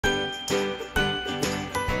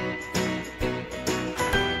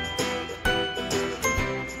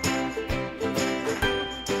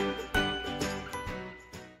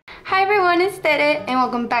everyone, it's Tere and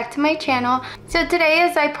welcome back to my channel. So today,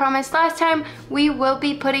 as I promised last time, we will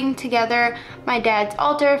be putting together my dad's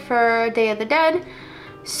altar for Day of the Dead.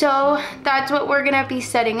 So that's what we're gonna be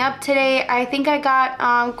setting up today. I think I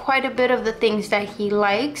got quite a bit of the things that he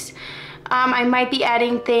likes. I might be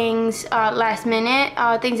adding things last minute,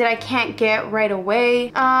 things that I can't get right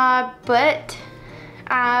away. But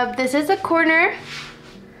this is a corner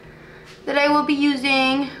that I will be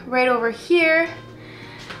using right over here.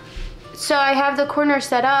 So I have the corner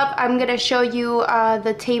set up. I'm gonna show you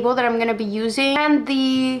the table that I'm gonna be using and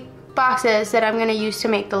the boxes that I'm gonna use to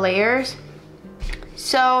make the layers.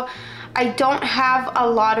 So I don't have a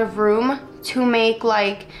lot of room to make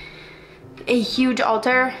like a huge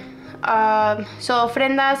altar. So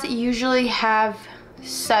ofrendas usually have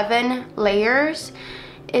 7 layers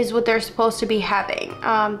is what they're supposed to be having.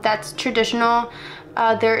 That's traditional.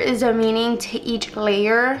 There is a meaning to each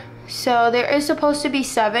layer. So there is supposed to be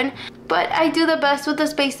 7, but I do the best with the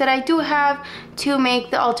space that I do have to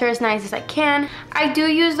make the altar as nice as I can. I do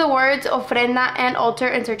use the words ofrenda and altar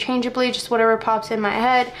interchangeably, just whatever pops in my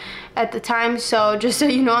head at the time. So just so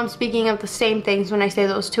you know, I'm speaking of the same things when I say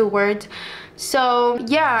those 2 words. So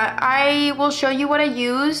yeah, I will show you what I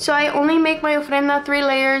use. So I only make my ofrenda 3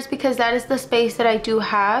 layers because that is the space that I do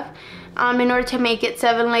have. In order to make it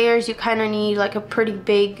 7 layers, you kind of need like a pretty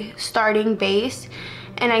big starting base.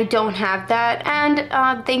 And I don't have that,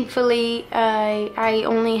 and thankfully I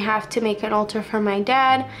only have to make an altar for my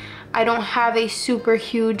dad. I don't have a super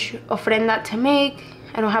huge ofrenda to make.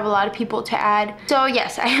 I don't have a lot of people to add. So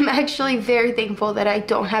yes, I am actually very thankful that I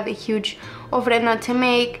don't have a huge ofrenda to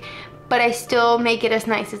make, but I still make it as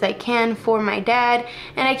nice as I can for my dad.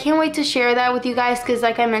 And I can't wait to share that with you guys because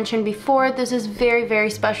like I mentioned before, this is very,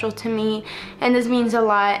 very special to me, and this means a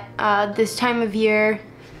lot. This time of year,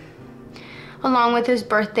 along with his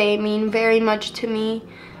birthday, mean very much to me.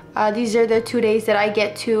 These are the 2 days that I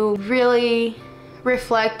get to really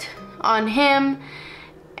reflect on him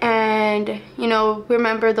and, you know,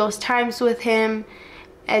 remember those times with him.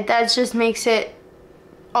 And that just makes it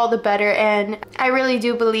all the better. And I really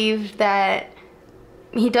do believe that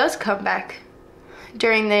he does come back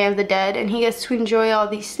during the Day of the Dead, and he gets to enjoy all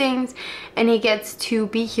these things, and he gets to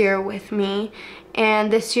be here with me.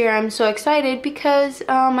 And this year I'm so excited because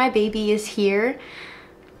my baby is here,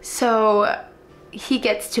 so he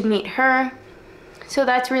gets to meet her. So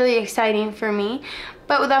that's really exciting for me.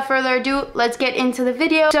 But without further ado, let's get into the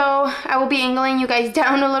video. So I will be angling you guys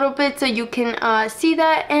down a little bit so you can see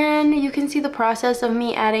that, and you can see the process of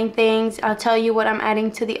me adding things. I'll tell you what I'm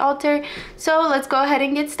adding to the altar. So let's go ahead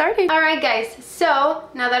and get started. Alright guys, so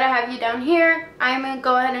now that I have you down here, I'm gonna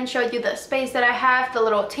go ahead and show you the space that I have, the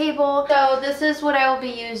little table. So this is what I will be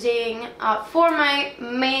using for my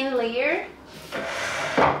main layer.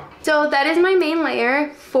 So that is my main layer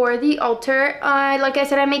for the altar. Like I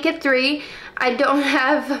said, I make it 3. I don't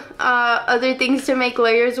have other things to make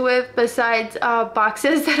layers with besides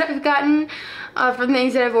boxes that I've gotten from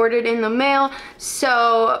things that I've ordered in the mail.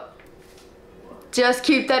 So just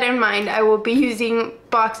keep that in mind. I will be using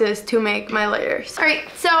boxes to make my layers. Alright,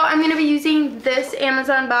 so I'm going to be using this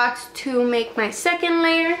Amazon box to make my second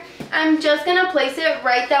layer. I'm just going to place it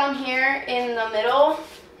right down here in the middle.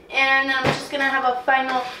 And I'm just going to have a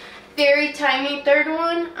final very tiny third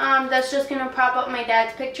one that's just gonna prop up my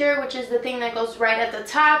dad's picture, which is the thing that goes right at the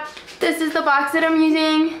top. This is the box that I'm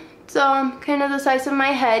using, so kind of the size of my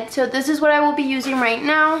head. So this is what I will be using right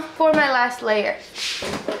now for my last layer.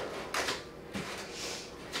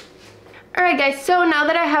 Alright guys, so now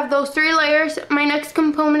that I have those 3 layers, my next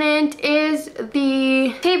component is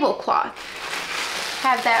the tablecloth.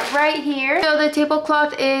 Have that right here. So the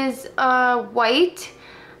tablecloth is white.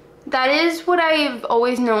 That is what I've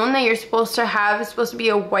always known that you're supposed to have. It's supposed to be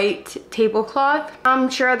a white tablecloth. I'm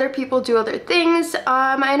sure other people do other things.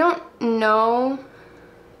 I don't know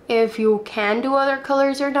if you can do other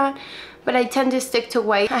colors or not, but I tend to stick to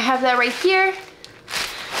white. I have that right here.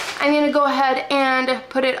 I'm gonna go ahead and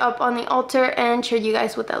put it up on the altar and show you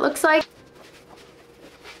guys what that looks like.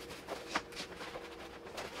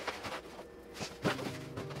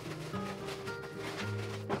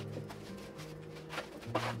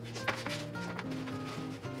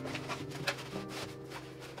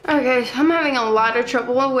 Okay, so I'm having a lot of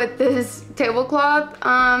trouble with this tablecloth.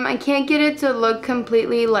 I can't get it to look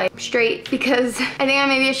completely like straight because I think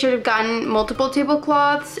I should have gotten multiple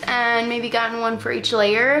tablecloths and maybe gotten one for each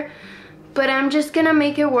layer. But I'm just gonna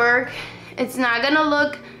make it work. It's not gonna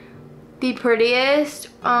look the prettiest,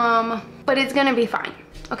 but it's gonna be fine.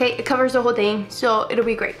 Okay, it covers the whole thing, so it'll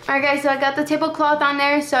be great. Alright guys, so I got the tablecloth on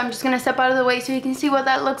there, so I'm just gonna step out of the way so you can see what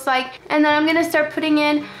that looks like. And then I'm gonna start putting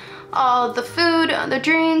in all the food, the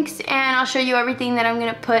drinks, and I'll show you everything that I'm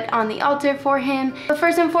gonna put on the altar for him. But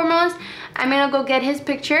first and foremost, I'm gonna go get his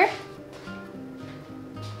picture.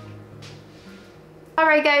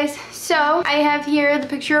 Alright guys, so I have here the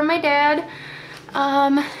picture of my dad.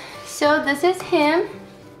 So this is him.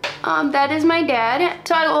 That is my dad.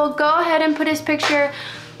 So I will go ahead and put his picture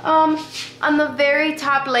on the very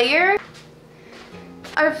top layer.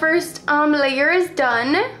 Our first layer is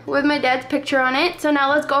done with my dad's picture on it. So now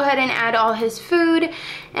let's go ahead and add all his food,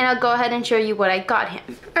 and I'll go ahead and show you what I got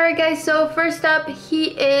him. Alright guys, so first up, he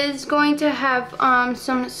is going to have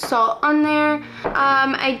some salt on there.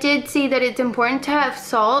 I did see that it's important to have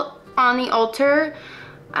salt on the altar.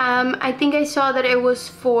 I think I saw that it was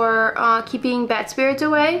for keeping bad spirits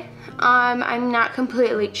away. I'm not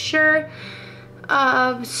completely sure.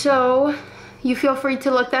 So you feel free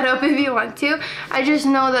to look that up if you want to. I just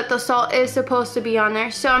know that the salt is supposed to be on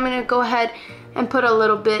there. So I'm gonna go ahead and put a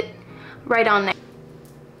little bit right on there.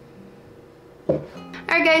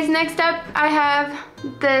 Alright guys, next up I have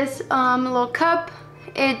this little cup.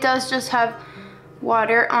 It does just have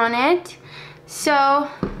water on it. So,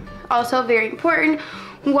 also very important,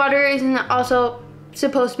 water isn't also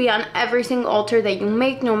supposed to be on every single altar that you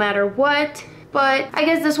make, no matter what. But I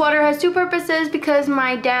guess this water has two purposes, because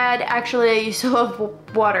my dad actually used to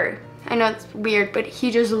love water. I know it's weird, but he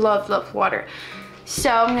just loves water. So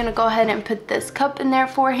I'm gonna go ahead and put this cup in there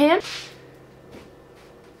for him.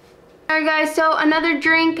 Alright guys, so another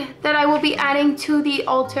drink that I will be adding to the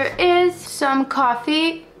altar is some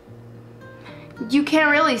coffee. You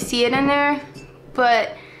can't really see it in there,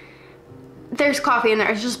 but there's coffee in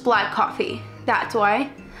there. It's just black coffee, that's why.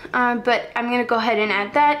 But I'm gonna go ahead and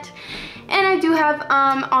add that. And I do have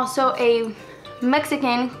also a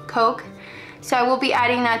Mexican Coke, so I will be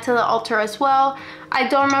adding that to the altar as well. I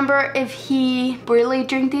don't remember if he really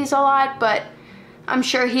drank these a lot, but I'm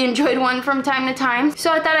sure he enjoyed one from time to time.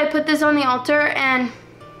 So I thought I'd put this on the altar, and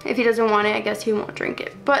if he doesn't want it, I guess he won't drink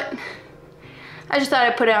it. But I just thought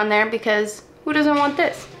I'd put it on there, because who doesn't want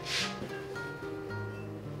this?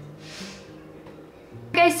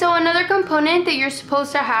 Okay, so another component that you're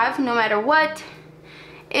supposed to have, no matter what,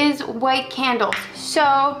 is white candles. So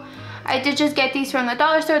I did just get these from the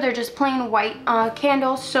dollar store. They're just plain white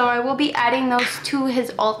candles. So I will be adding those to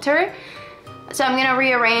his altar. So I'm gonna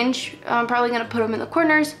rearrange. I'm probably gonna put them in the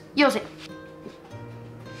corners. You'll see.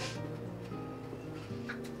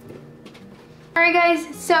 Alright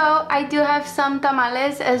guys, so I do have some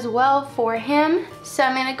tamales as well for him. So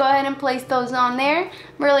I'm gonna go ahead and place those on there.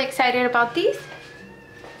 I'm really excited about these.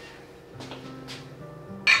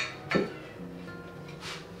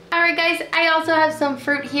 Alright guys, I also have some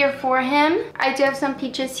fruit here for him. I do have some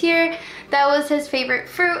peaches here. That was his favorite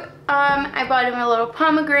fruit. I bought him a little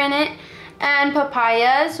pomegranate and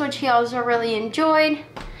papayas, which he also really enjoyed.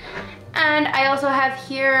 And I also have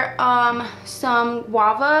here some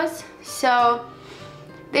guavas. So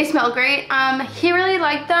they smell great. He really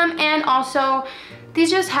liked them, and also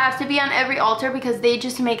these just have to be on every altar because they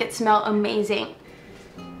just make it smell amazing.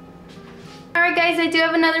 Alright guys, I do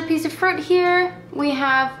have another piece of fruit here. We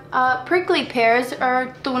have prickly pears,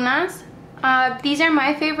 or tunas. These are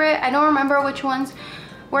my favorite. I don't remember which ones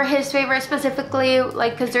were his favorite specifically,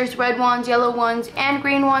 like, because there's red ones, yellow ones, and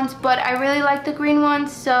green ones, but I really like the green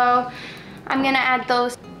ones, so I'm gonna add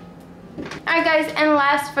those. Alright guys, and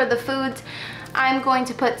last for the foods, I'm going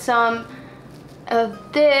to put some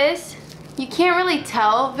of this. You can't really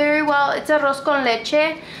tell very well. It's arroz con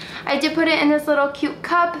leche. I did put it in this little cute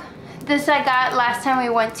cup. This I got last time we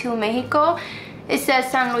went to Mexico. It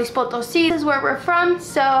says San Luis Potosí. This is where we're from,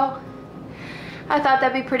 so I thought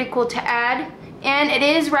that'd be pretty cool to add. And it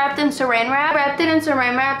is wrapped in saran wrap. I wrapped it in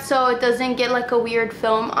saran wrap so it doesn't get like a weird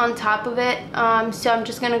film on top of it. So I'm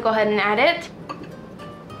just gonna go ahead and add it.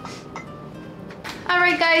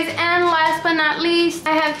 Alright guys, and last but not least,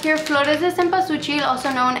 I have here flores de cempasúchil, also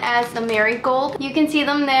known as the marigold. You can see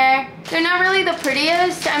them there. They're not really the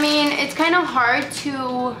prettiest. I mean, it's kind of hard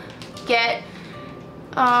to get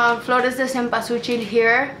flores de cempasúchil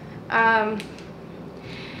here.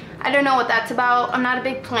 I don't know what that's about. I'm not a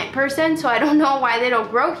big plant person, so I don't know why they don't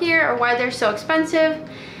grow here or why they're so expensive.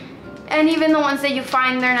 And even the ones that you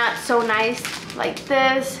find, they're not so nice like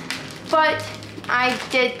this. But I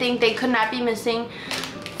did think they could not be missing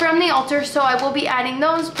from the altar, so I will be adding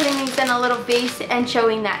those, putting these in a little vase and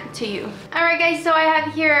showing that to you. Alright guys, so I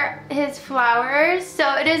have here his flowers.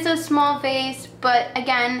 So it is a small vase, but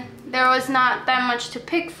again, there was not that much to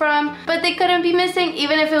pick from, but they couldn't be missing.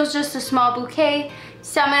 Even if it was just a small bouquet,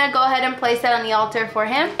 So I'm gonna go ahead and place that on the altar for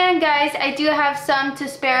him. And guys, I do have some to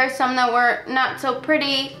spare, some that were not so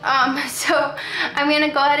pretty. So I'm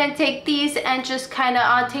gonna go ahead and take these and just kind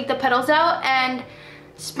of take the petals out and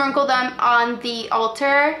sprinkle them on the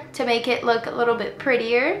altar to make it look a little bit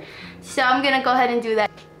prettier. So I'm gonna go ahead and do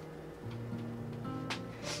that.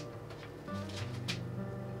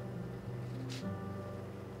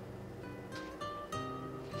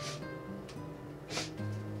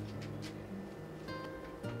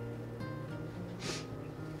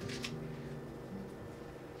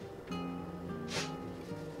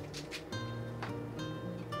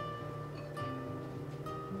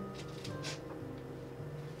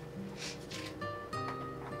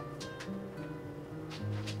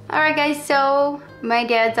 Alright guys, so my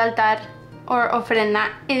dad's altar or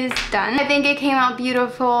ofrenda is done. I think it came out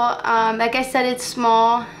beautiful. Like I said, it's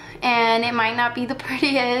small and it might not be the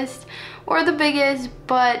prettiest or the biggest,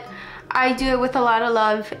 but I do it with a lot of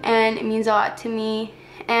love and it means a lot to me.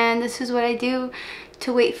 And this is what I do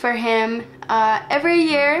to wait for him every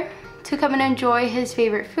year to come and enjoy his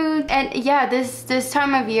favorite food. And yeah, this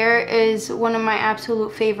time of year is one of my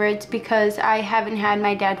absolute favorites because I haven't had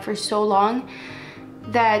my dad for so long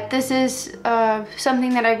that this is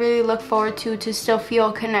something that I really look forward to still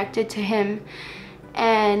feel connected to him.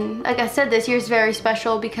 And like I said, this year is very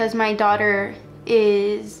special because my daughter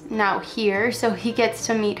is now here, so he gets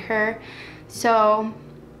to meet her. So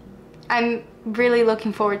I'm really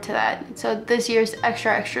looking forward to that. So this year's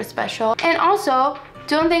extra special. And also,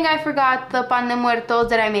 don't think I forgot the pan de muertos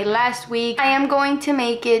that I made last week. I am going to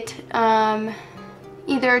make it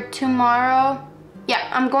either tomorrow. Yeah,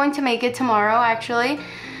 I'm going to make it tomorrow actually,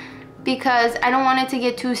 because I don't want it to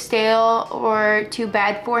get too stale or too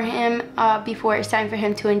bad for him before it's time for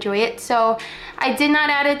him to enjoy it. So I did not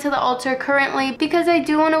add it to the altar currently because I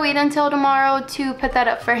do want to wait until tomorrow to put that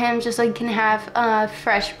up for him, just so he can have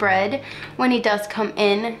fresh bread when he does come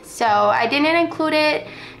in. So I didn't include it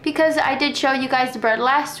because I did show you guys the bread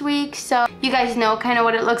last week, so you guys know kind of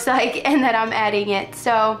what it looks like and that I'm adding it.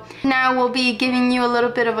 So now we'll be giving you a little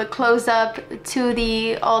bit of a close-up to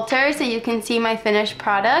the altar so you can see my finished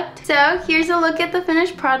product. So here's a look at the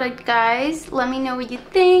finished product, guys. Let me know what you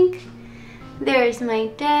think. There's my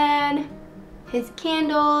dad, his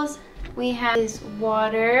candles, we have his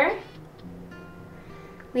water,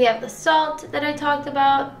 we have the salt that I talked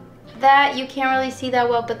about. That you can't really see that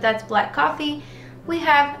well, but that's black coffee. We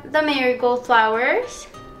have the marigold flowers.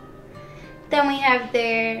 Then we have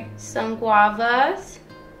there some guavas.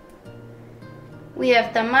 We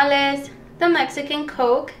have tamales, the Mexican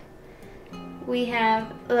Coke. We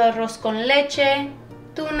have the arroz con leche,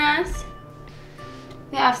 tunas.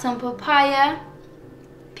 We have some papaya,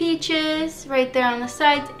 peaches right there on the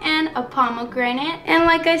sides, and a pomegranate. And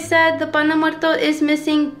like I said, the pan de muerto is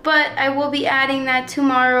missing, but I will be adding that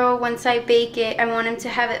tomorrow once I bake it. I want him to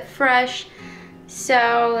have it fresh.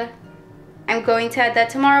 So I'm going to add that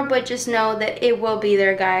tomorrow, but just know that it will be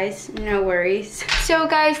there, guys. No worries. So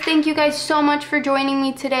guys, thank you guys so much for joining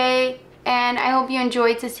me today, and I hope you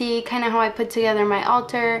enjoyed to see kind of how I put together my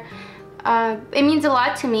altar. It means a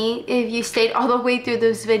lot to me if you stayed all the way through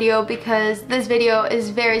this video, because this video is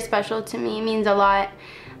very special to me. It means a lot.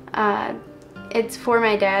 It's for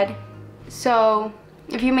my dad. So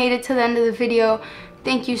if you made it to the end of the video,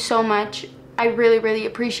 thank you so much. I really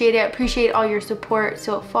appreciate it. I appreciate all your support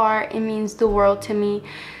so far. It means the world to me.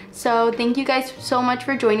 So thank you guys so much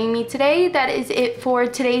for joining me today. That is it for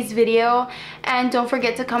today's video. And don't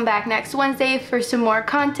forget to come back next Wednesday for some more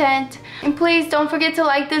content. And please don't forget to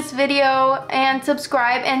like this video and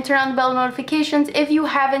subscribe and turn on the bell notifications if you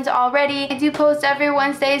haven't already. I do post every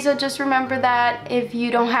Wednesday, so just remember that if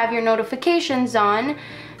you don't have your notifications on.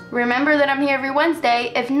 Remember that I'm here every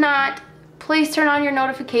Wednesday. If not, please turn on your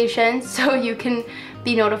notifications so you can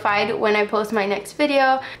be notified when I post my next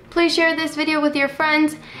video. Please share this video with your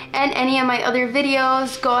friends and any of my other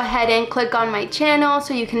videos. Go ahead and click on my channel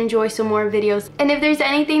so you can enjoy some more videos. And if there's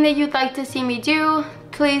anything that you'd like to see me do,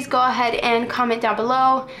 please go ahead and comment down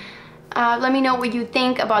below. Let me know what you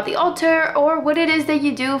think about the altar or what it is that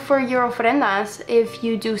you do for your ofrendas. If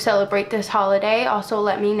you do celebrate this holiday, also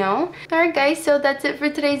let me know. Alright guys, so that's it for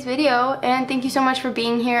today's video, and thank you so much for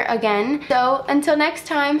being here again. So until next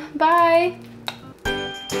time, bye!